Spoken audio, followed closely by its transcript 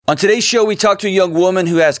On today's show, we talk to a young woman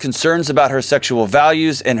who has concerns about her sexual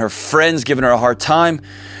values and her friends giving her a hard time.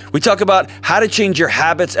 We talk about how to change your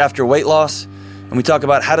habits after weight loss. And we talk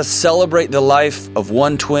about how to celebrate the life of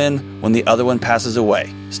one twin when the other one passes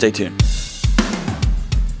away. Stay tuned.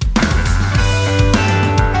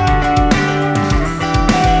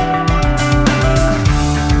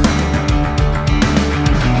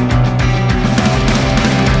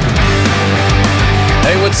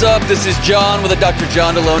 What's up? This is John with the Dr.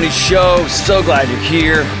 John Deloney Show. So glad you're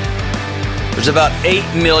here. There's about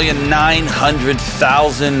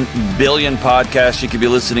 8,900,000 billion podcasts you could be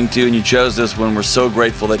listening to, and you chose this one. We're so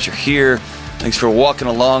grateful that you're here. Thanks for walking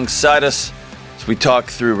alongside us as we talk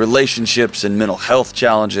through relationships and mental health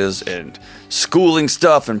challenges and schooling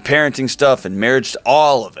stuff and parenting stuff and marriage,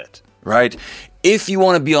 all of it, right? If you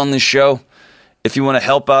want to be on this show, if you want to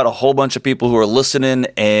help out a whole bunch of people who are listening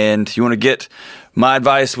and you want to get my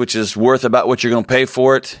advice, which is worth about what you're going to pay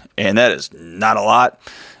for it, and that is not a lot,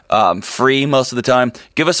 free most of the time,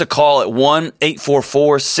 give us a call at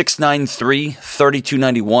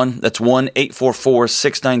 1-844-693-3291. That's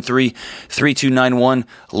 1-844-693-3291.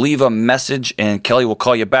 Leave a message, and Kelly will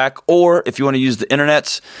call you back. Or if you want to use the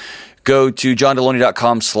internets, go to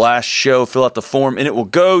johndeloney.com/show, fill out the form, and it will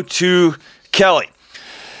go to Kelly.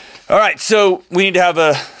 All right, so we need to have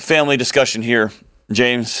a family discussion here.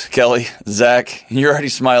 James, Kelly, Zach, you're already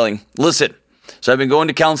smiling. Listen, so I've been going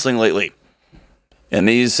to counseling lately, and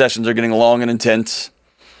these sessions are getting long and intense,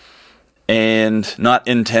 and not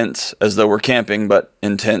intense as though we're camping, but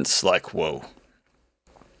intense like, whoa.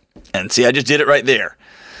 And see, I just did it right there.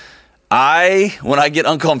 When I get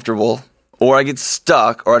uncomfortable, or I get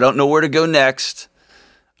stuck, or I don't know where to go next,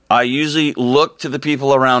 I usually look to the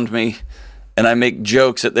people around me, and I make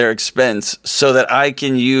jokes at their expense so that I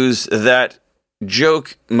can use that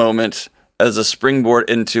joke moment as a springboard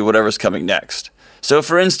into whatever's coming next. So,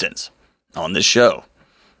 for instance, on this show,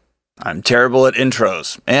 I'm terrible at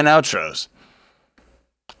intros and outros.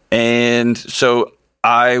 And so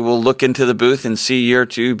I will look into the booth and see your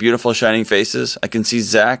two beautiful shining faces. I can see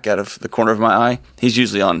Zach out of the corner of my eye. He's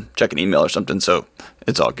usually on checking email or something, so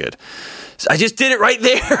it's all good. So I just did it right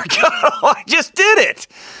there. God, I just did it.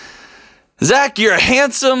 Zach, you're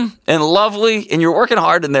handsome and lovely, and you're working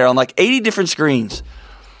hard in there on like 80 different screens.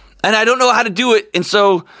 And I don't know how to do it. And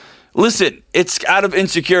so, listen, it's out of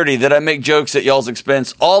insecurity that I make jokes at y'all's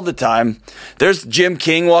expense all the time. There's Jim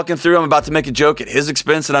King walking through. I'm about to make a joke at his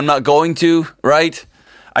expense, and I'm not going to, right?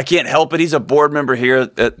 I can't help it. He's a board member here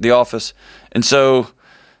at the office. And so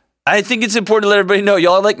I think it's important to let everybody know,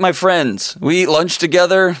 y'all are like my friends. We eat lunch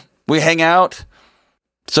together. We hang out.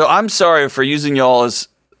 So I'm sorry for using y'all as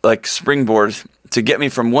like springboard to get me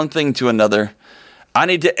from one thing to another. I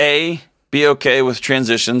need to be okay with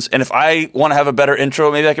transitions, and if I want to have a better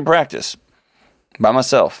intro, maybe I can practice by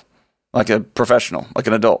myself, like a professional, like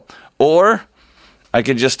an adult. Or I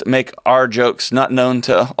could just make our jokes not known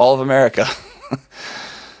to all of America,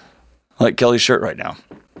 like Kelly's shirt right now.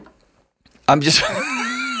 I'm just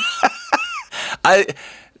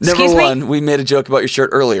Number one, we made a joke about your shirt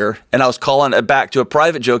earlier, and I was calling it back to a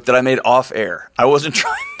private joke that I made off air. I wasn't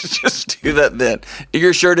trying to just do that then.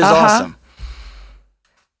 Your shirt is awesome.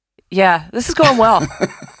 Yeah, this is going well.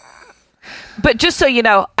 But just so you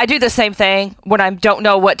know, I do the same thing when I don't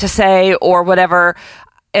know what to say or whatever,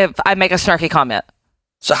 if I make a snarky comment.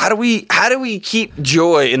 So how do we keep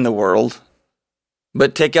joy in the world,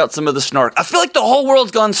 but take out some of the snark? I feel like the whole world's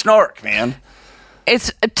gone snark, man.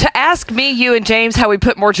 It's to ask me, you, and James how we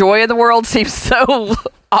put more joy in the world seems so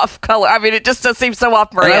off color. I mean, it just does seem so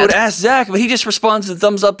off brand. And I would ask Zach, but he just responds to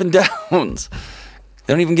thumbs up and downs.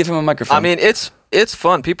 They don't even give him a microphone. I mean, it's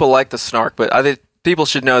fun. People like the snark, but I think people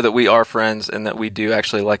should know that we are friends and that we do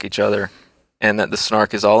actually like each other, and that the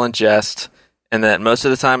snark is all in jest, and that most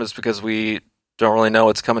of the time it's because we don't really know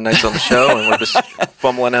what's coming next on the show, and we're just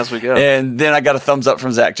fumbling as we go. And then I got a thumbs up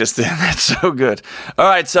from Zach just then. That's so good. All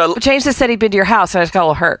right, so James has said he'd been to your house, and I just got a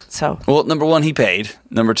little hurt. So, well, number one, he paid.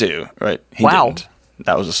 Number two, right? He didn't.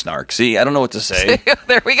 That was a snark. See, I don't know what to say.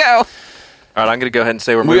 There we go. All right, I'm going to go ahead and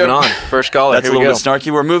say we're moving on. First caller. That's a little bit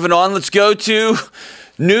snarky. We're moving on. Let's go to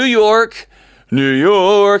New York,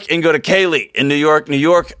 and go to Kaylee in New York.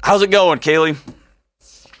 How's it going, Kaylee?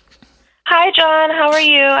 Hi, John. How are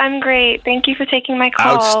you? I'm great. Thank you for taking my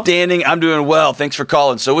call. Outstanding. I'm doing well. Thanks for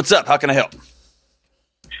calling. So what's up? How can I help?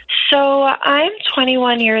 So I'm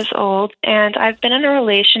 21 years old, and I've been in a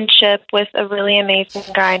relationship with a really amazing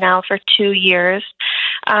guy now for 2 years.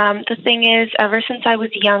 The thing is, ever since I was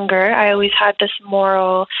younger, I always had this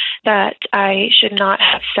moral that I should not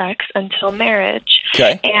have sex until marriage.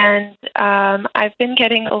 Okay. And I've been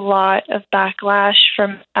getting a lot of backlash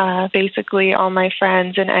from basically all my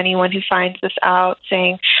friends and anyone who finds this out,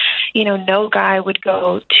 saying, no guy would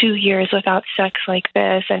go 2 years without sex like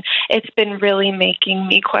this. And it's been really making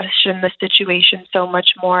me question the situation so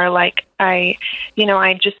much more. Like, all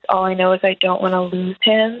I know is I don't want to lose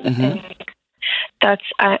him. Mm-hmm. And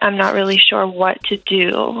I'm not really sure what to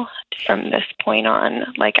do from this point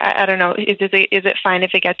on. Like, I don't know. Is it fine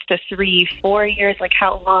if it gets to 3-4 years? Like,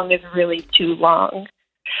 how long is really too long?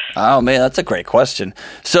 Oh man, that's a great question.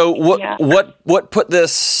 So what put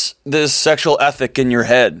this sexual ethic in your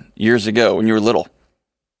head years ago when you were little?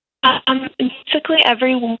 Basically,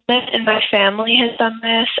 every woman in my family has done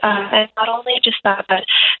this, and not only just that, but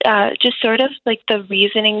just sort of like the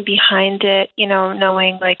reasoning behind it.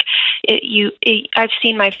 Knowing like I've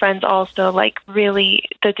seen my friends also like really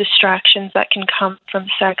the distractions that can come from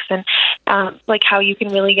sex, and like how you can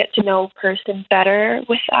really get to know a person better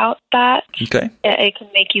without that. Okay, it can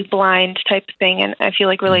make you blind type of thing, and I feel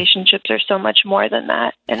like relationships are so much more than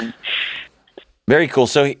that. And very cool.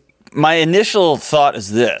 So my initial thought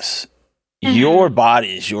is this. Mm-hmm. Your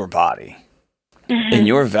body is your body, mm-hmm. and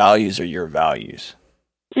your values are your values.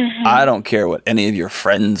 Mm-hmm. I don't care what any of your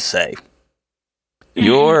friends say.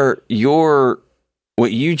 Mm-hmm.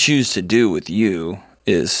 What you choose to do with you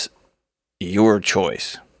is your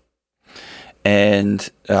choice. And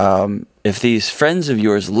if these friends of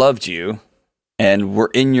yours loved you and were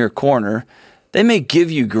in your corner, they may give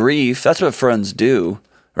you grief. That's what friends do,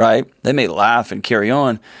 right? They may laugh and carry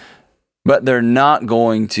on. But they're not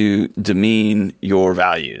going to demean your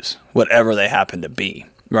values, whatever they happen to be,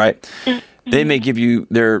 right? Mm-hmm. They may give you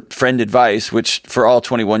their friend advice, which for all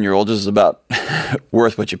 21-year-olds is about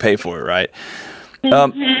worth what you pay for it, right?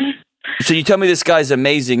 Mm-hmm. So you tell me this guy's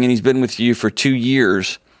amazing and he's been with you for 2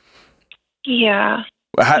 years. Yeah.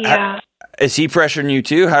 Is he pressuring you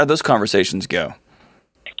too? How do those conversations go?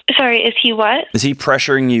 Sorry, is he what? Is he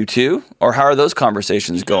pressuring you too? Or how are those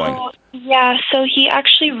conversations going? Yeah, so he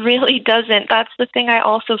actually really doesn't. That's the thing I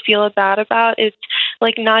also feel bad about. It's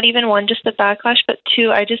like not even one, just the backlash, but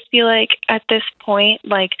two, I just feel like at this point,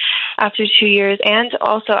 like after 2 years, and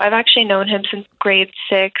also I've actually known him since grade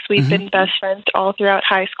 6. We've mm-hmm. been best friends all throughout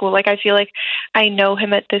high school. Like I feel like I know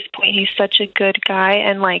him at this point. He's such a good guy.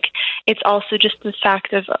 And like it's also just the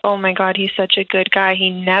fact of, oh my God, he's such a good guy. He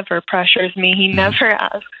never pressures me. He never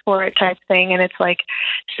asks for it type thing. And it's like,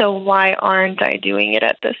 so why aren't I doing it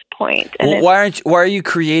at this point? And why are you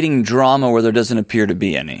creating drama where there doesn't appear to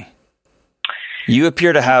be any? You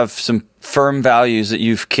appear to have some firm values that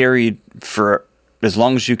you've carried for as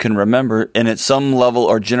long as you can remember, and at some level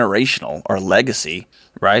are generational or legacy,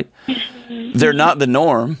 right? Mm-hmm. They're not the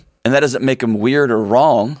norm, and that doesn't make them weird or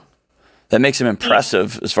wrong. That makes them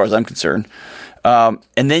impressive as far as I'm concerned. And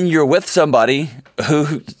then you're with somebody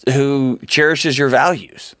who cherishes your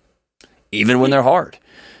values, even when they're hard.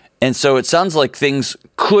 And so it sounds like things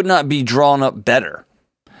could not be drawn up better.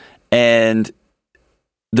 And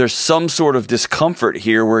there's some sort of discomfort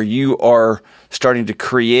here where you are starting to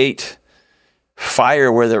create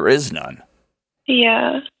fire where there is none.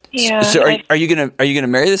 Yeah. So are you gonna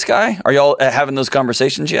marry this guy? Are y'all having those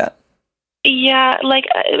conversations yet? Yeah, like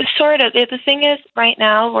sort of. The thing is, right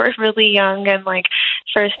now we're really young, and like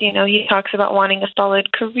first, he talks about wanting a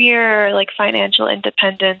solid career, like financial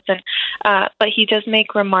independence, and but he does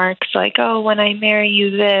make remarks like, "Oh, when I marry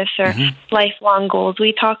you, this," or mm-hmm. lifelong goals.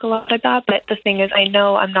 We talk a lot about, but the thing is, I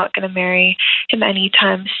know I'm not going to marry him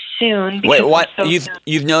anytime soon. Wait, what? So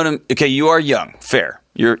you've known him? Okay, you are young. Fair.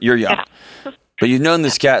 You're young, yeah. But you've known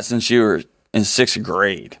this cat since you were in 6th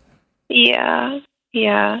grade. Yeah.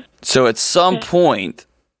 So at some point,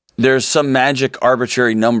 there's some magic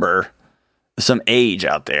arbitrary number, some age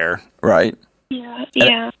out there, right?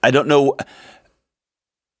 Yeah. I don't know.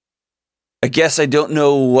 I guess I don't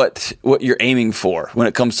know what you're aiming for when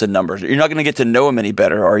it comes to numbers. You're not going to get to know him any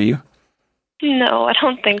better, are you? No, I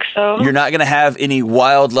don't think so. You're not going to have any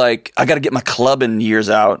wild, like, I got to get my clubbing years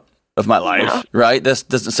out of my life, right? That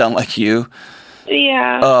doesn't sound like you.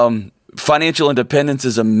 Yeah. Financial independence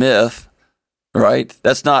is a myth. Right?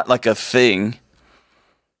 That's not like a thing.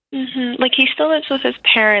 Mm-hmm. Like he still lives with his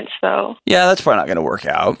parents, though. Yeah, that's probably not going to work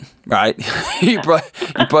out, right? you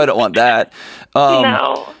probably don't want that.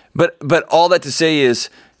 No. But all that to say is,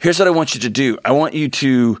 here's what I want you to do. I want you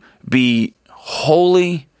to be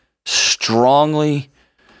wholly, strongly,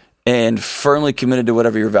 and firmly committed to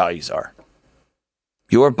whatever your values are.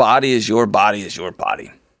 Your body is your body is your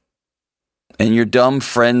body. And your dumb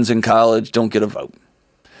friends in college don't get a vote.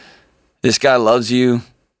 This guy loves you.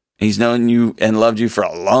 He's known you and loved you for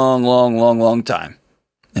a long, long, long, long time.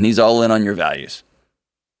 And he's all in on your values.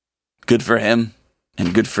 Good for him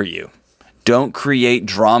and good for you. Don't create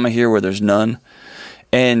drama here where there's none.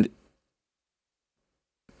 And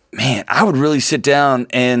man, I would really sit down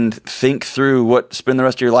and think through what spend the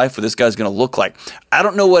rest of your life with this guy's going to look like. I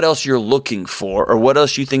don't know what else you're looking for or what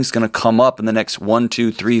else you think is going to come up in the next 1,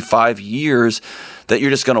 2, 3, 5 years that you're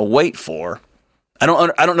just going to wait for. I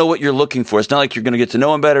don't know what you're looking for. It's not like you're going to get to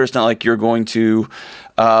know him better. It's not like you're going to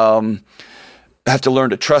have to learn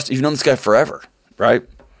to trust. You've known this guy forever, right?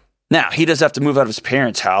 Now, he does have to move out of his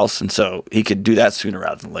parents' house, and so he could do that sooner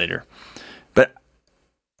rather than later. But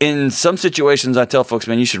in some situations, I tell folks,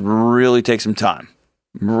 man, you should really take some time.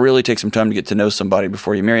 Really take some time to get to know somebody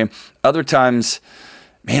before you marry him. Other times,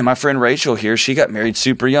 man, my friend Rachel here, she got married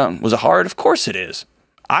super young. Was it hard? Of course it is.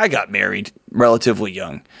 I got married relatively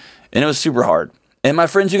young, and it was super hard. And my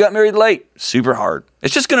friends who got married late, super hard.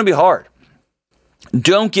 It's just going to be hard.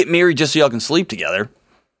 Don't get married just so y'all can sleep together.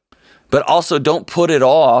 But also don't put it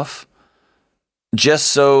off just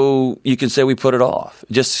so you can say we put it off.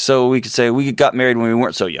 Just so we could say we got married when we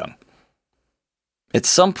weren't so young. At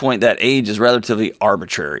some point, that age is relatively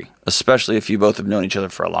arbitrary, especially if you both have known each other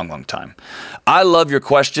for a long, long time. I love your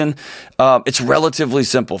question. It's relatively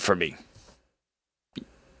simple for me.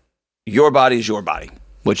 Your body is your body.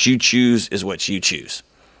 What you choose is what you choose.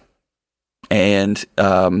 And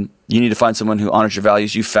you need to find someone who honors your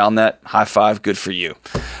values. You found that. High five. Good for you.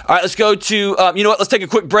 All right, let's go to, you know what? Let's take a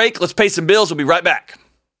quick break. Let's pay some bills. We'll be right back.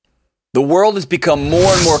 The world has become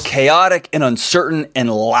more and more chaotic and uncertain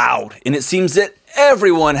and loud. And it seems that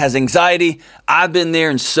everyone has anxiety. I've been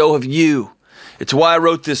there and so have you. It's why I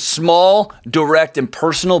wrote this small, direct, and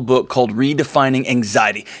personal book called Redefining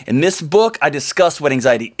Anxiety. In this book, I discuss what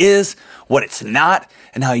anxiety is, what it's not,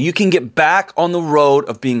 and how you can get back on the road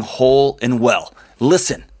of being whole and well.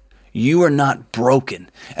 Listen, you are not broken,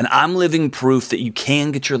 and I'm living proof that you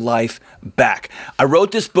can get your life back. I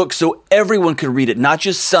wrote this book so everyone could read it, not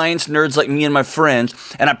just science nerds like me and my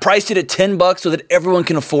friends, and I priced it at $10 so that everyone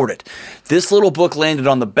can afford it. This little book landed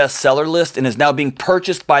on the bestseller list and is now being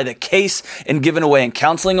purchased by the case and given away in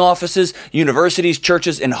counseling offices, universities,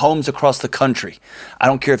 churches, and homes across the country. I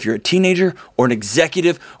don't care if you're a teenager or an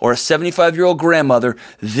executive or a 75-year-old grandmother,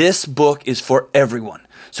 this book is for everyone.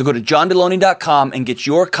 So go to johndeloney.com and get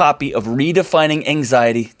your copy of Redefining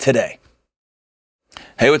Anxiety today.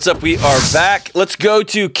 Hey, what's up? We are back. Let's go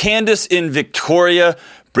to Candace in Victoria,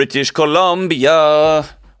 British Columbia.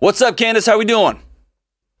 What's up, Candace? How we doing?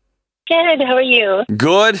 Good. How are you?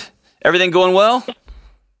 Good. Everything going well?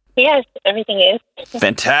 Yes, everything is.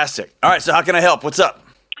 Fantastic. All right, so how can I help? What's up?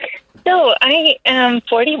 So I am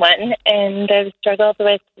 41, and I've struggled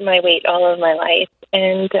with my weight all of my life.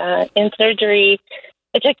 And in surgery,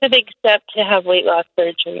 I took the big step to have weight loss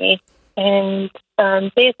surgery. And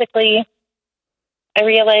basically, I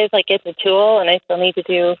realized it's a tool and I still need to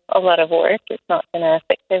do a lot of work. It's not going to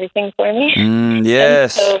fix everything for me.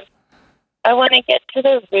 Yes. And so I want to get to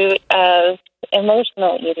the root of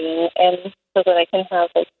emotional eating and so that I can have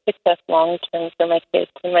success long term for my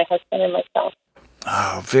kids and my husband and myself.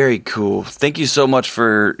 Oh, very cool. Thank you so much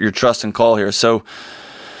for your trust and call here. So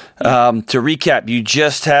to recap, you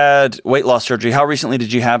just had weight loss surgery. How recently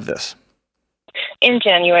did you have this? In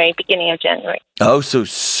January, beginning of January. Oh, so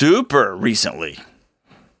super recently.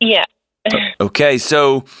 Yeah. Okay,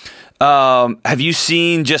 so have you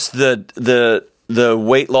seen just the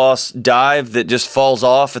weight loss dive that just falls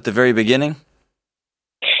off at the very beginning?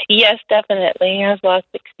 Yes, definitely. I've lost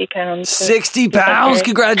 60 pounds. 60 pounds?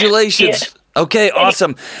 Congratulations. Yeah. Okay,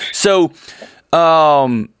 awesome. So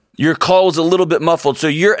your call was a little bit muffled. So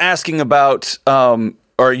you're asking about,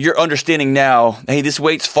 or you're understanding now, hey, this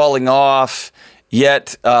weight's falling off,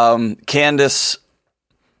 yet Candace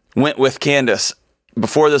went with Candace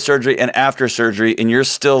before the surgery and after surgery, and you're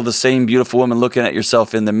still the same beautiful woman looking at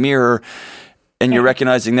yourself in the mirror, and you're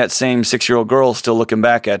recognizing that same 6-year-old girl still looking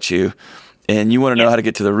back at you, and you want to know how to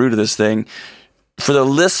get to the root of this thing. For the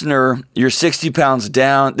listener, you're 60 pounds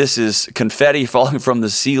down. This is confetti falling from the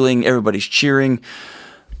ceiling. Everybody's cheering.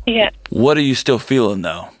 Yeah. What are you still feeling,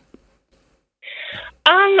 though?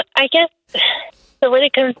 I guess, so what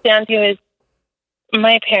it comes down to is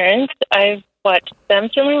my parents, I've watched them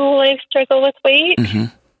through my whole life struggle with weight. Mm-hmm.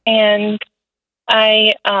 And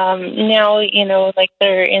I now,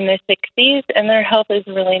 they're in their 60s and their health is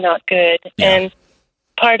really not good. Yeah. And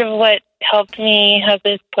part of what helped me have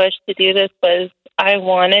this push to do this was I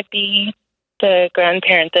want to be the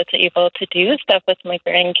grandparent that's able to do stuff with my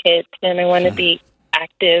grandkids. And I want to be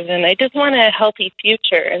active, and I just want a healthy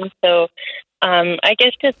future. And so I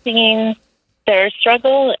guess just seeing their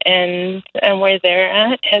struggle and where they're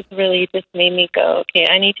at has really just made me go, okay,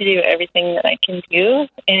 I need to do everything that I can do.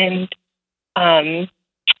 And and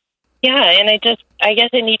I guess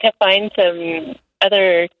I need to find some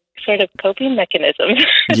other sort of coping mechanisms.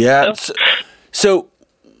 Yeah. So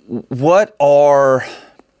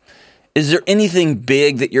is there anything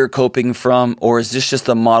big that you're coping from, or is this just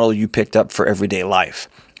a model you picked up for everyday life?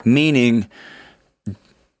 Meaning,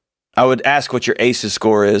 I would ask what your ACEs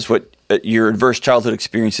score is, what your adverse childhood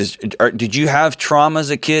experiences. Did you have trauma as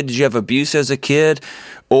a kid? Did you have abuse as a kid?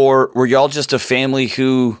 Or were y'all just a family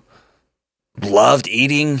who loved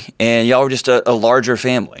eating and y'all were just a larger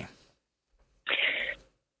family?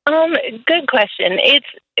 Good question. It's,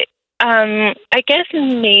 I guess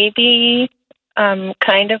maybe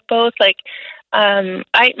kind of both. Like, I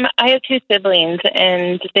have two siblings,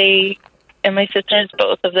 and my sisters,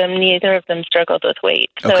 both of them, neither of them struggled with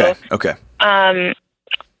weight. So, okay.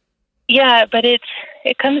 Yeah, but it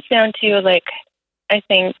comes down to, like, I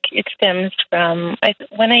think it stems from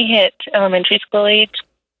when I hit elementary school age,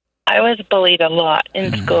 I was bullied a lot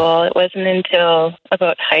in school. It wasn't until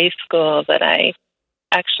about high school that I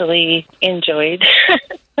actually enjoyed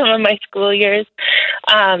some of my school years.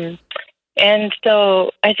 And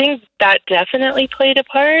so I think that definitely played a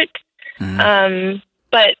part.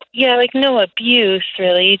 But yeah, like no abuse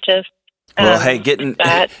really, just well, hey,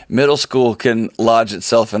 middle school can lodge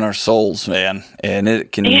itself in our souls, man, and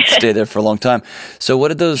it can stay there for a long time. So what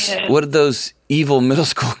did those evil middle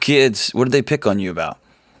school kids, what did they pick on you about?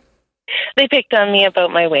 They picked on me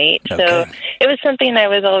about my weight. Okay. So it was something I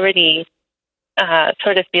was already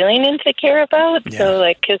sort of feeling insecure about. Yeah. So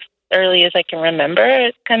like as early as I can remember,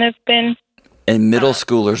 it's kind of been. And middle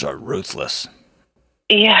schoolers are ruthless.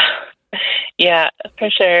 Yeah. Yeah, for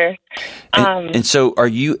sure. And so are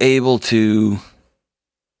you able to,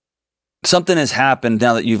 something has happened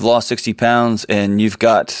now that you've lost 60 pounds and you've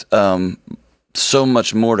got so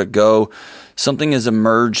much more to go. Something has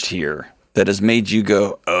emerged here that has made you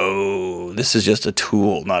go, oh, this is just a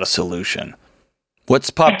tool, not a solution. What's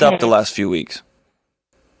popped up the last few weeks?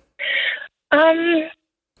 Well,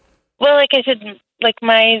 like I said,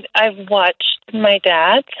 I've watched my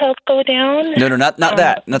dad's health go down. No, not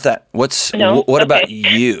that. What about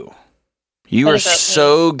you? You are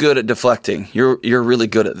so good at deflecting. You're really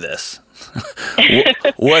good at this.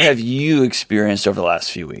 What have you experienced over the last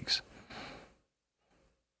few weeks?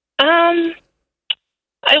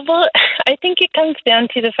 I think it comes down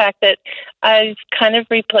to the fact that I've kind of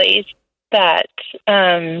replaced that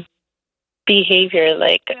behavior.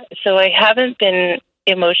 So I haven't been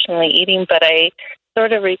emotionally eating, but I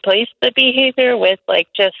sort of replaced the behavior with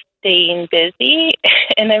just staying busy.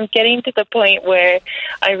 And I'm getting to the point where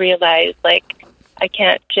I realize I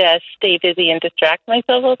can't just stay busy and distract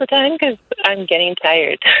myself all the time because I'm getting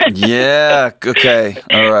tired. Yeah. Okay.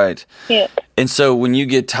 All right. Yeah. And so when you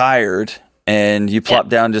get tired and you plop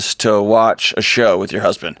down just to watch a show with your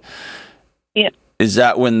husband, is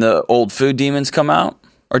that when the old food demons come out?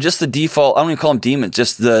 Or just the default, I don't even call them demons,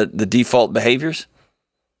 just the default behaviors?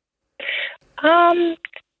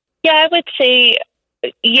 Yeah, I would say,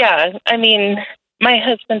 yeah. I mean, my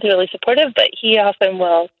husband's really supportive, but he often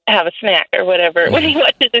will have a snack or whatever when he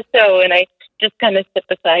watches a show, and I just kind of sit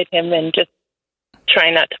beside him and just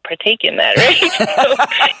try not to partake in that,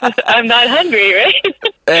 right? So, I'm not hungry, right?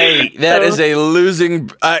 Hey, that is a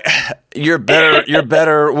losing. You're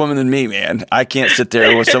better woman than me, man. I can't sit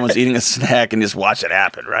there where someone's eating a snack and just watch it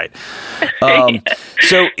happen, right?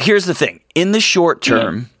 So here's the thing: in the short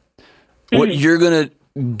term, what you're gonna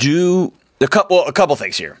do, a couple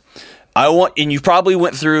things here. And you probably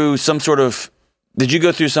went through some sort of. Did you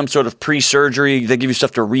go through some sort of pre-surgery? Did they give you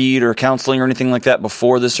stuff to read or counseling or anything like that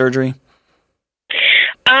before the surgery?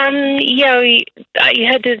 Yeah, I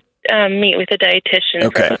had to meet with a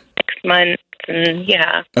dietitian for 6 months, and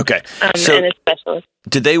Okay. So and a specialist.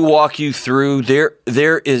 Did they walk you through?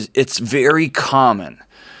 It's very common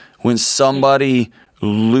when somebody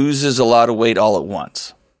loses a lot of weight all at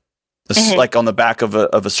once. Like on the back of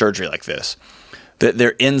a surgery like this, that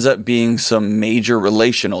there ends up being some major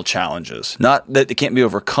relational challenges. Not that they can't be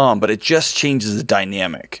overcome, but it just changes the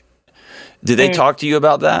dynamic. Did they talk to you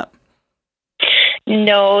about that?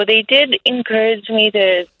 No, they did encourage me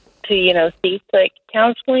to seek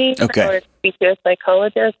counseling or speak to a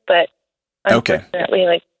psychologist, but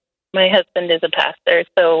unfortunately, my husband is a pastor,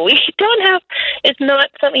 so we don't have. It's not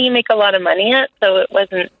something you make a lot of money at, so it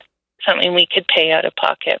wasn't something we could pay out of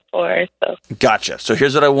pocket for. So gotcha. So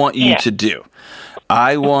here's what I want you to do.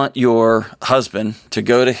 I want your husband to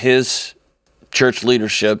go to his church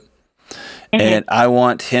leadership And I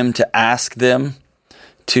want him to ask them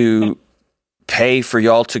to pay for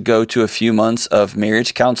y'all to go to a few months of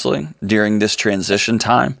marriage counseling during this transition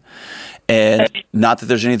time. And not that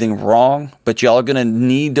there's anything wrong, but y'all are going to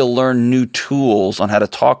need to learn new tools on how to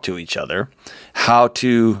talk to each other, how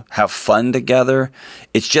to have fun together.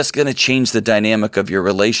 It's just going to change the dynamic of your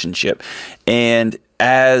relationship. And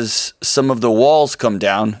as some of the walls come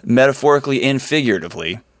down, metaphorically and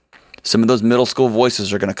figuratively, some of those middle school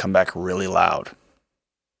voices are going to come back really loud.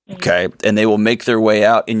 Okay? And they will make their way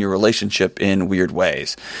out in your relationship in weird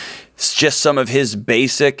ways. It's just some of his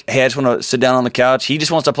basic, hey, I just want to sit down on the couch. He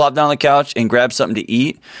just wants to plop down on the couch and grab something to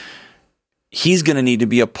eat. He's going to need to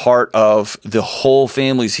be a part of the whole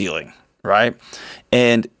family's healing, right?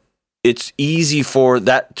 And it's easy for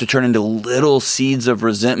that to turn into little seeds of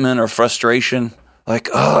resentment or frustration. Like,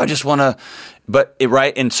 oh, I just want to,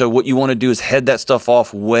 right? And so what you want to do is head that stuff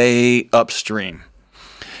off way upstream.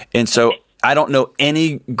 And so I don't know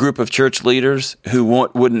any group of church leaders who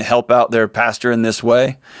wouldn't help out their pastor in this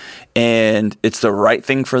way. And it's the right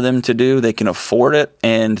thing for them to do. They can afford it,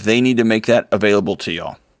 and they need to make that available to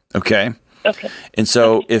y'all. Okay? Okay. And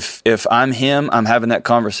so if I'm him, I'm having that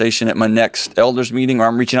conversation at my next elders meeting, or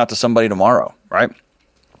I'm reaching out to somebody tomorrow, right?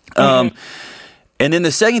 And then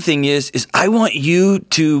the second thing is I want you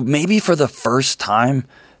to, maybe for the first time,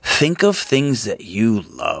 think of things that you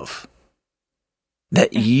love.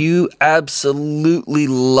 That you absolutely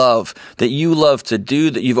love, that you love to do,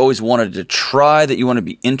 that you've always wanted to try, that you want to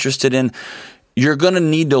be interested in. You're going to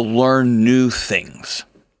need to learn new things.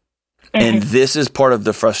 And this is part of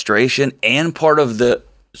the frustration and part of the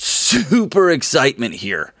super excitement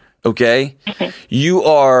here, okay? You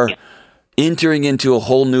are entering into a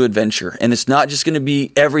whole new adventure, and it's not just going to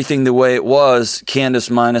be everything the way it was, Candace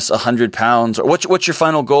minus 100 pounds. Or what's your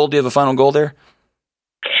final goal? Do you have a final goal there?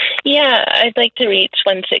 Yeah, I'd like to reach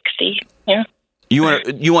 160. Yeah. You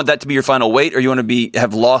want that to be your final weight, or you want to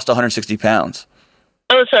have lost 160 pounds?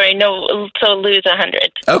 Oh, sorry. No, so lose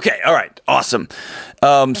 100. Okay. All right. Awesome.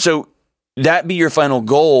 So that be your final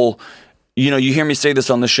goal. You hear me say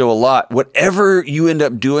this on the show a lot. Whatever you end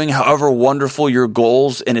up doing, however wonderful your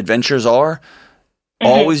goals and adventures are,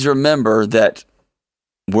 always remember that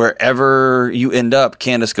wherever you end up,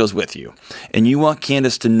 Candace goes with you. And you want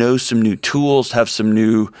Candace to know some new tools, to have some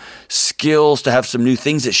new skills, to have some new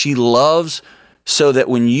things that she loves, so that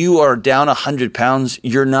when you are down 100 pounds,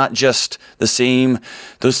 you're not just those same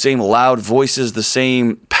loud voices, the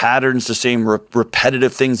same patterns, the same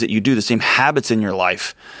repetitive things that you do, the same habits in your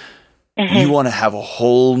life. You want to have a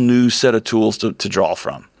whole new set of tools to draw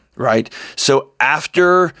from, right? So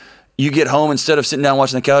after you get home, instead of sitting down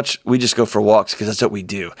watching the couch, we just go for walks, because that's what we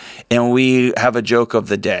do. And we have a joke of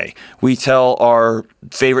the day. We tell our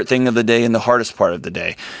favorite thing of the day and the hardest part of the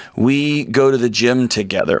day. We go to the gym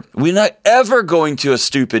together. We're not ever going to a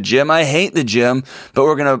stupid gym. I hate the gym, but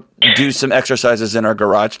we're going to do some exercises in our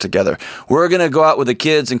garage together. We're going to go out with the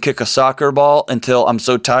kids and kick a soccer ball until I'm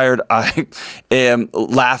so tired I am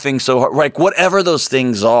laughing so hard. Like, whatever those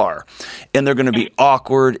things are. And they're going to be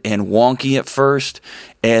awkward and wonky at first.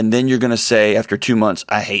 And then you're going to say, after 2 months,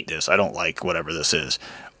 I hate this. I don't like whatever this is.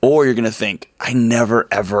 Or you're going to think, I never,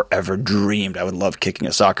 ever, ever dreamed I would love kicking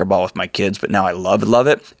a soccer ball with my kids, but now I love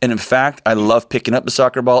it. And in fact, I love picking up the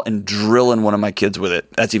soccer ball and drilling one of my kids with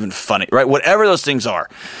it. That's even funny, right? Whatever those things are.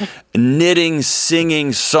 Knitting, singing,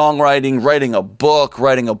 songwriting, writing a book,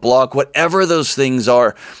 writing a blog, whatever those things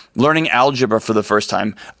are, learning algebra for the first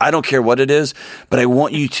time. I don't care what it is, but I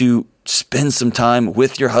want you to spend some time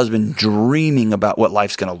with your husband dreaming about what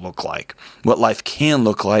life's going to look like, what life can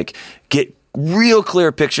look like. Get real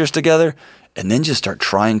clear pictures together, and then just start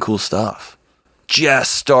trying cool stuff.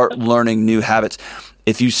 Just start learning new habits.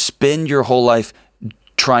 If you spend your whole life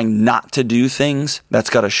trying not to do things, that's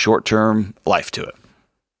got a short-term life to it.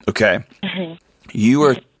 Okay? You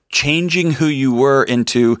are changing who you were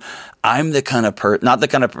into, I'm the kind of not the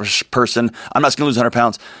kind of person, I'm not just going to lose 100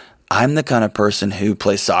 pounds. I'm the kind of person who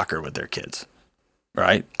plays soccer with their kids,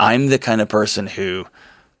 right? I'm the kind of person who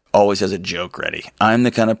always has a joke ready. I'm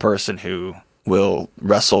the kind of person who will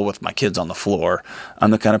wrestle with my kids on the floor.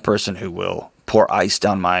 I'm the kind of person who will pour ice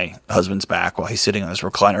down my husband's back while he's sitting on his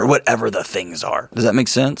recliner, or whatever the things are. Does that make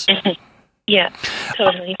sense? Yeah,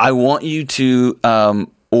 totally. I want you to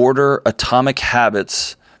order Atomic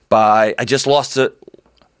Habits by, I just lost it.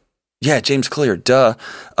 Yeah, James Clear, duh.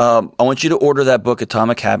 I want you to order that book,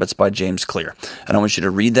 Atomic Habits by James Clear. And I want you to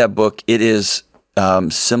read that book. It is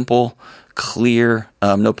simple, clear,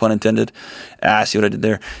 no pun intended. I see what I did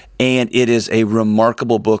there. And it is a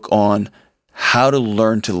remarkable book on how to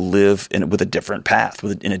learn to live with a different path,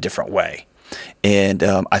 in a different way. And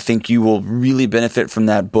I think you will really benefit from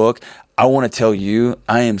that book. I want to tell you,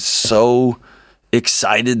 I am so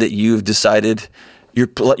excited that you've decided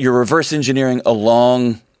you're reverse engineering a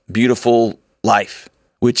long, beautiful life,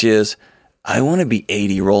 which is, I want to be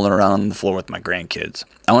 80 rolling around on the floor with my grandkids.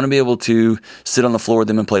 I want to be able to sit on the floor with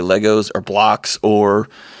them and play Legos or blocks or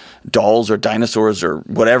dolls or dinosaurs or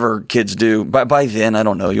whatever kids do. By then, I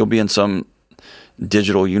don't know, you'll be in some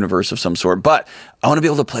digital universe of some sort. But I want to be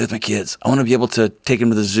able to play with my kids. I want to be able to take them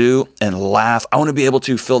to the zoo and laugh. I want to be able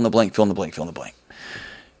to fill in the blank.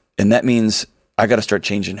 And that means I got to start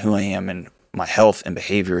changing who I am and my health and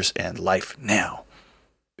behaviors and life now.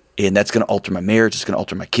 And that's going to alter my marriage. It's going to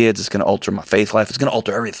alter my kids. It's going to alter my faith life. It's going to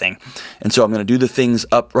alter everything. And so I'm going to do the things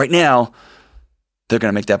up right now. They're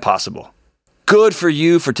going to make that possible. Good for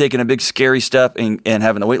you for taking a big scary step and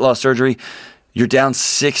having the weight loss surgery. You're down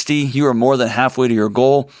 60. You are more than halfway to your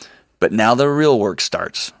goal. But now the real work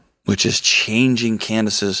starts, which is changing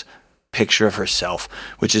Candace's picture of herself,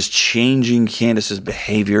 which is changing Candace's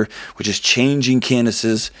behavior, which is changing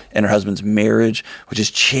Candace's and her husband's marriage, which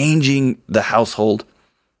is changing the household.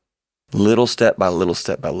 Little step by little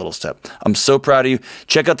step by little step. I'm so proud of you.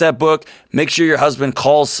 Check out that book. Make sure your husband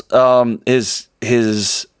calls his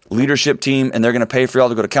leadership team, and they're going to pay for y'all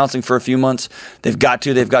to go to counseling for a few months. They've got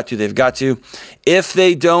to. If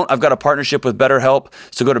they don't, I've got a partnership with BetterHelp.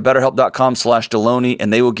 So go to betterhelp.com/Deloney,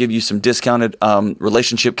 and they will give you some discounted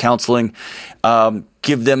relationship counseling.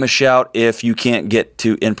 Give them a shout if you can't get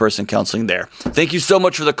to in-person counseling there. Thank you so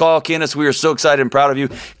much for the call, Candace. We are so excited and proud of you.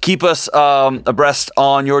 Keep us abreast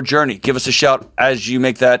on your journey. Give us a shout as you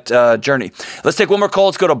make that journey. Let's take one more call.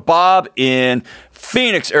 Let's go to Bob in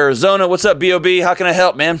Phoenix, Arizona. What's up, B.O.B.? How can I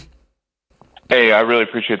help, man? Hey, I really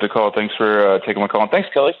appreciate the call. Thanks for taking my call. And thanks,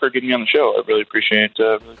 Kelly, for getting me on the show. I really appreciate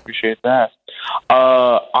that.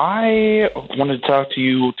 I wanted to talk to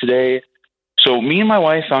you today. So me and my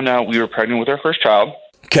wife found out we were pregnant with our first child.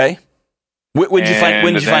 Okay. When did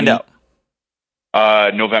you find out?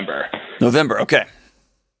 November. Okay.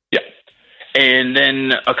 Yeah. And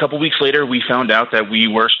then a couple weeks later, we found out that we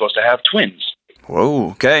were supposed to have twins.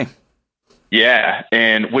 Whoa, okay. Yeah,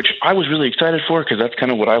 and which I was really excited for because that's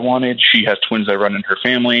kind of what I wanted. She has twins that run in her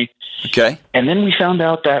family. Okay. And then we found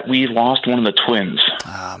out that we lost one of the twins.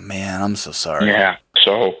 Oh, man, I'm so sorry. Yeah,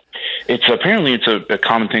 so it's a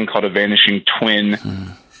common thing called a vanishing twin.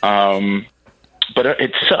 But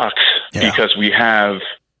it sucks because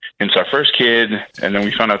it's our first kid, and then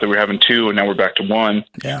we found out that we're having two, and now we're back to one,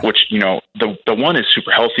 which, the one is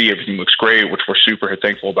super healthy. Everything looks great, which we're super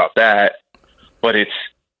thankful about that. But it's,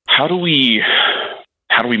 how do we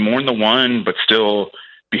mourn the one but still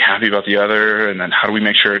be happy about the other? And then how do we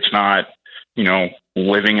make sure it's not,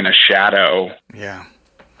 living in a shadow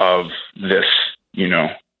of this,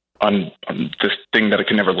 this thing that it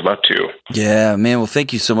can never live up to? Yeah, man. Well,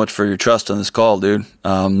 thank you so much for your trust on this call, dude.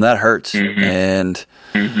 That hurts. And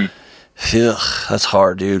that's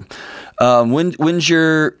hard, dude. When's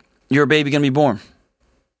your baby going to be born?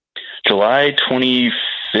 July 25th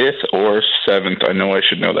or 7th. I know I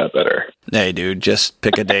should know that better. Hey, dude, just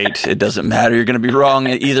pick a date. It doesn't matter. You're going to be wrong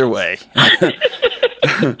either way.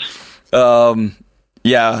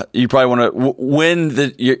 Yeah, you probably want to,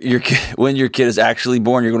 when your kid is actually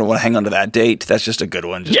born, you're going to want to hang on to that date. That's just a good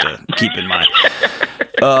one just to keep in mind.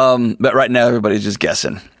 But right now, everybody's just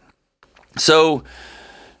guessing. So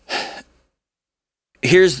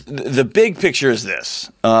here's the big picture is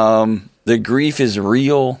this. The grief is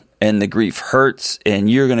real. And the grief hurts, and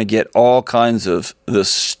you're going to get all kinds of the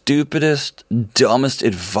stupidest, dumbest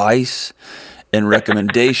advice and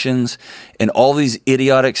recommendations and all these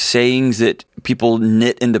idiotic sayings that people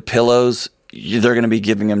knit into pillows. They're going to be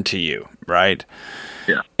giving them to you, right?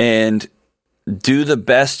 Yeah. And do the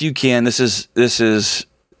best you can. This is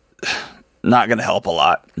not going to help a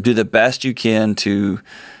lot. Do the best you can to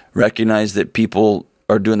recognize that people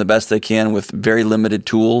are doing the best they can with very limited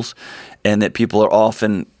tools, and that people are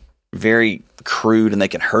often very crude and they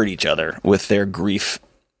can hurt each other with their grief,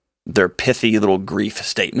 their pithy little grief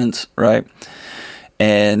statements, right?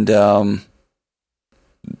 And don't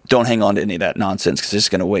hang on to any of that nonsense because it's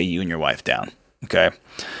going to weigh you and your wife down, okay?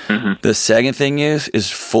 The second thing is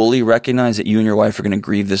fully recognize that you and your wife are going to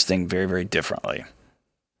grieve this thing very, very differently.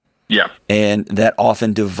 Yeah. And that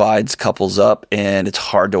often divides couples up, and it's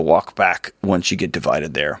hard to walk back once you get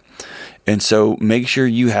divided there. And so make sure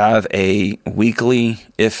you have a weekly,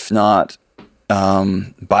 if not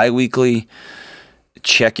bi-weekly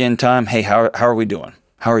check-in time. Hey, how are we doing?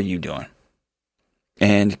 How are you doing?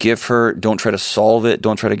 And don't try to solve it.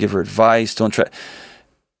 Don't try to give her advice.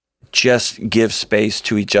 Just give space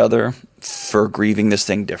to each other for grieving this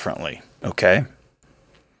thing differently. Okay?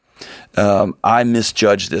 I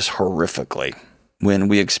misjudged this horrifically when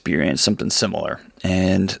we experienced something similar.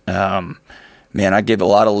 And, man, I gave a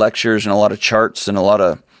lot of lectures and a lot of charts and a lot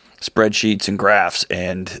of spreadsheets and graphs,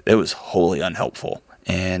 and it was wholly unhelpful.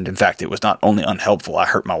 And in fact, it was not only unhelpful, I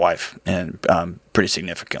hurt my wife and pretty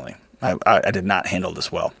significantly. I did not handle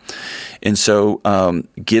this well. And so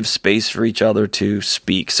give space for each other to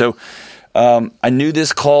speak. So I knew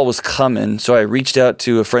this call was coming, so I reached out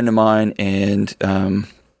to a friend of mine, and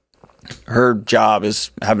her job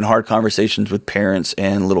is having hard conversations with parents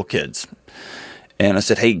and little kids. And I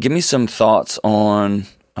said, hey, give me some thoughts on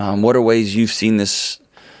what are ways you've seen this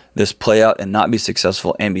play out and not be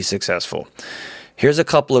successful and be successful. Here's a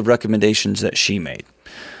couple of recommendations that she made.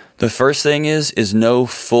 The first thing is know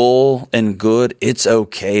full and good. It's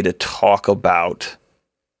okay to talk about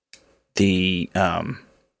the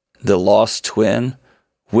lost twin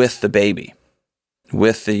with the baby,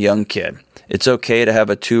 with the young kid. It's okay to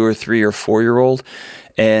have a 2 or 3 or 4-year-old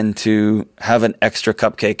and to have an extra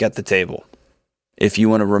cupcake at the table if you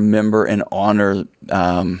want to remember and honor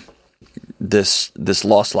this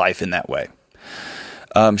lost life in that way.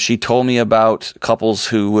 She told me about couples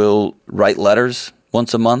who will write letters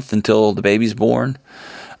once a month until the baby's born.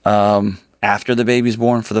 After the baby's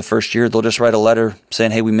born for the first year, they'll just write a letter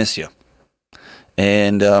saying, hey, we miss you.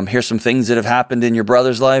 And here's some things that have happened in your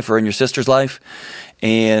brother's life or in your sister's life.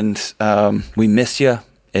 And we miss you,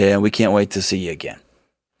 and we can't wait to see you again.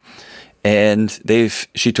 And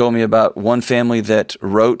she told me about one family that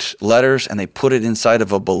wrote letters and they put it inside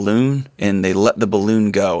of a balloon and they let the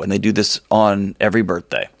balloon go. And they do this on every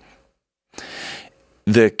birthday.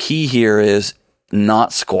 The key here is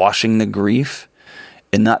not squashing the grief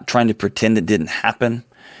and not trying to pretend it didn't happen,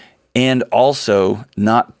 and also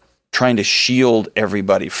not trying to shield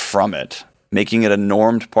everybody from it, making it a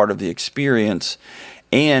normed part of the experience,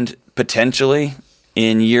 and potentially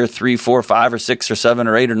in year 3, 4, 5, or 6, or 7,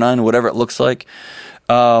 or 8, or 9, whatever it looks like,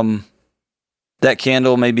 that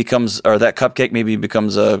candle or that cupcake maybe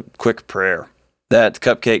becomes a quick prayer. That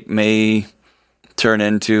cupcake may turn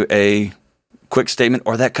into a quick statement,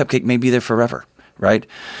 or that cupcake may be there forever, right?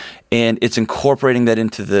 And it's incorporating that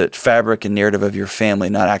into the fabric and narrative of your family,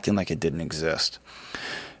 not acting like it didn't exist.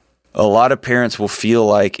 A lot of parents will feel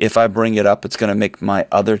like if I bring it up, it's going to make my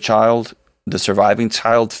other child, the surviving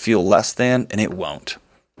child, feel less than, and it won't.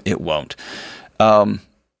 It won't.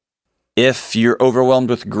 If you're overwhelmed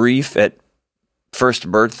with grief at first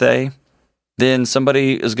birthday, then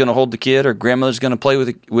somebody is going to hold the kid, or grandmother's going to play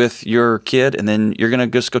with your kid, and then you're going to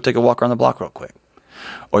just go take a walk around the block real quick.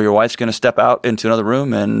 Or your wife's going to step out into another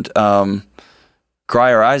room and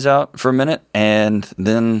cry her eyes out for a minute, and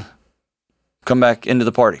then come back into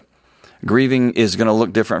the party. Grieving is going to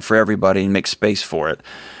look different for everybody, and make space for it.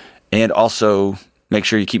 And also make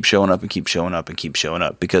sure you keep showing up and keep showing up and keep showing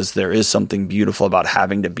up, because there is something beautiful about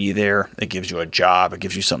having to be there. It gives you a job. It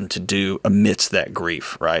gives you something to do amidst that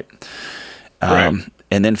grief, right? And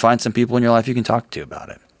then find some people in your life you can talk to about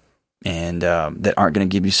it, and that aren't going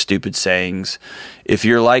to give you stupid sayings. If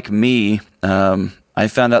you're like me, I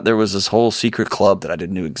found out there was this whole secret club that I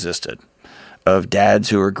didn't know existed of dads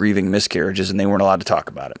who were grieving miscarriages, and they weren't allowed to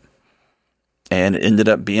talk about it. And it ended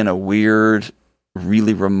up being a weird,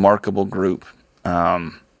 really remarkable group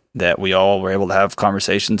that we all were able to have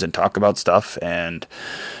conversations and talk about stuff. And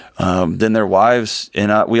then their wives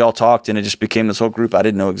and we all talked, and it just became this whole group I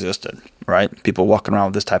didn't know existed, right? People walking around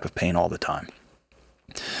with this type of pain all the time.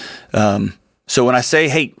 So when I say,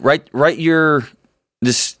 hey, write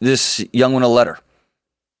this young one a letter,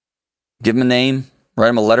 give him a name, write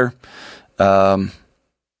him a letter,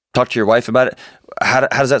 talk to your wife about it. How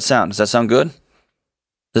does that sound? Does that sound good?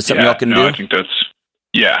 Is that something y'all can do? I think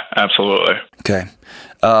yeah, absolutely. Okay.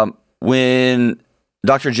 When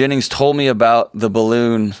Dr. Jennings told me about the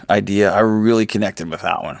balloon idea, I really connected with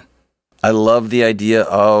that one. I love the idea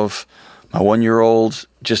of my 1-year-old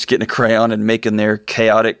just getting a crayon and making their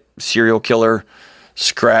chaotic serial killer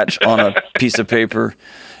scratch on a piece of paper,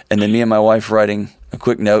 and then me and my wife writing a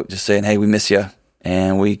quick note just saying, hey, we miss you,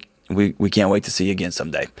 and we can't wait to see you again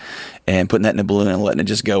someday, and putting that in a balloon and letting it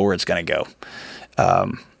just go where it's going to go,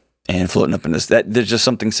 and floating up in this. There's just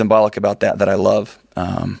something symbolic about that I love,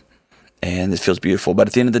 and it feels beautiful. But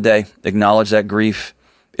at the end of the day, acknowledge that grief.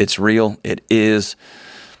 It's real. It is.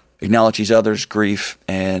 Acknowledge each other's grief,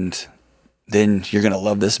 and then you're going to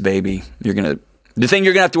love this baby. The thing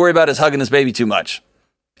you're going to have to worry about is hugging this baby too much,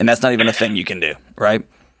 and that's not even a thing you can do, right?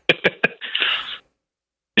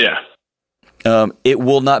 Yeah. It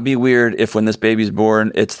will not be weird if when this baby's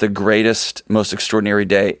born, it's the greatest, most extraordinary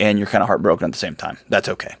day, and you're kind of heartbroken at the same time. That's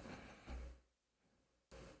okay.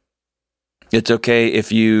 It's okay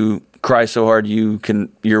if you cry so hard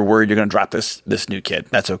you're worried you're going to drop this new kid.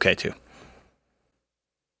 That's okay too.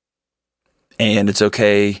 And it's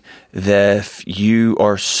okay that if you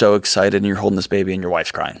are so excited and you're holding this baby and your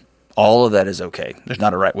wife's crying. All of that is okay. There's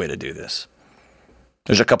not a right way to do this.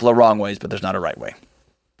 There's a couple of wrong ways, but there's not a right way.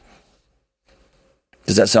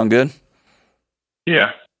 Does that sound good?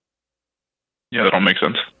 Yeah. Yeah, that all makes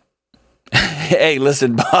sense. Hey,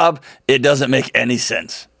 listen, Bob, it doesn't make any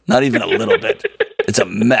sense. Not even a little bit. It's a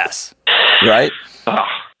mess, right? Oh,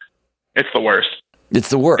 it's the worst. It's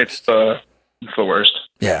the worst. It's the worst.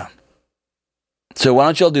 Yeah. So why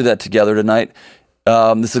don't y'all do that together tonight?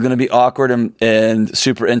 This is going to be awkward and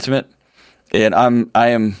super intimate. And I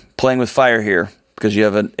am playing with fire here because you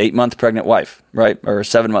have an 8-month pregnant wife, right? Or a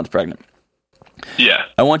 7-month pregnant. Yeah.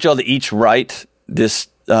 I want y'all to each write this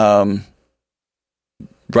baby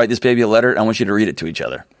a letter. I want you to read it to each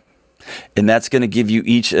other. And that's going to give you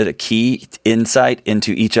each a key insight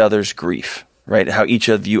into each other's grief, right? How each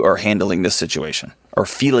of you are handling this situation or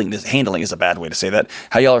feeling this. Handling is a bad way to say that.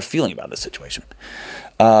 How y'all are feeling about this situation.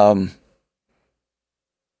 Read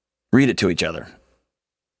it to each other.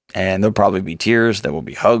 And there'll probably be tears. There will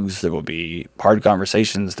be hugs. There will be hard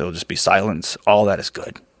conversations. There will just be silence. All that is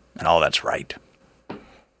good. And all that's right.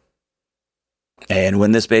 And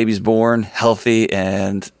when this baby's born, healthy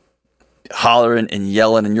and hollering and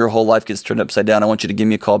yelling and your whole life gets turned upside down, I want you to give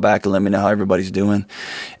me a call back and let me know how everybody's doing.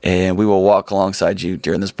 And we will walk alongside you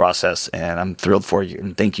during this process. And I'm thrilled for you.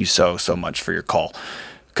 And thank you so, so much for your call.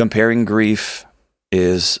 Comparing grief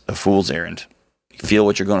is a fool's errand. You feel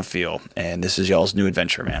what you're going to feel. And this is y'all's new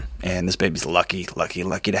adventure, man. And this baby's lucky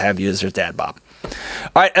to have you as her dad, Bob. All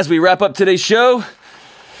right, as we wrap up today's show,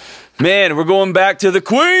 man, we're going back to the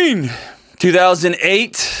Queen.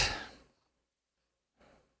 2008.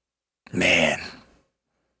 Man.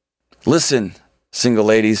 Listen, single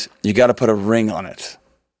ladies, you got to put a ring on it.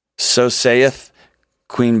 So saith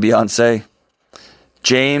Queen Beyonce.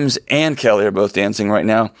 James and Kelly are both dancing right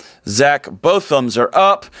now. Zach, both thumbs are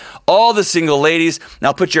up. All the single ladies,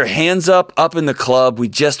 now put your hands up in the club. We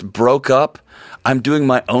just broke up. I'm doing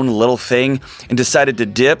my own little thing and decided to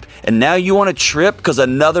dip. And now you want to trip because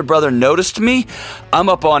another brother noticed me? I'm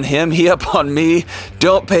up on him, he up on me.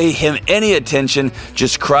 Don't pay him any attention.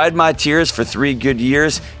 Just cried my tears for 3 good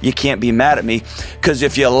years. You can't be mad at me. Because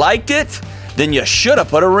if you liked it, then you should have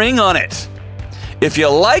put a ring on it. If you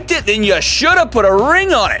liked it, then you should have put a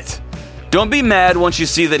ring on it. Don't be mad once you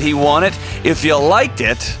see that he won it. If you liked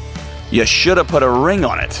it, you should have put a ring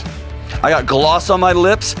on it. I got gloss on my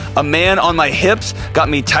lips, a man on my hips, got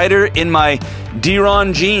me tighter in my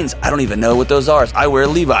Deron jeans. I don't even know what those are. I wear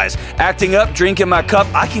Levi's. Acting up, drinking my cup.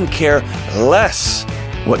 I can care less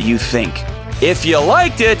what you think. If you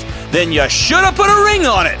liked it, then you should have put a ring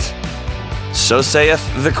on it. So saith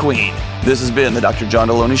the Queen. This has been the Dr. John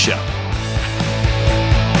Deloney Show.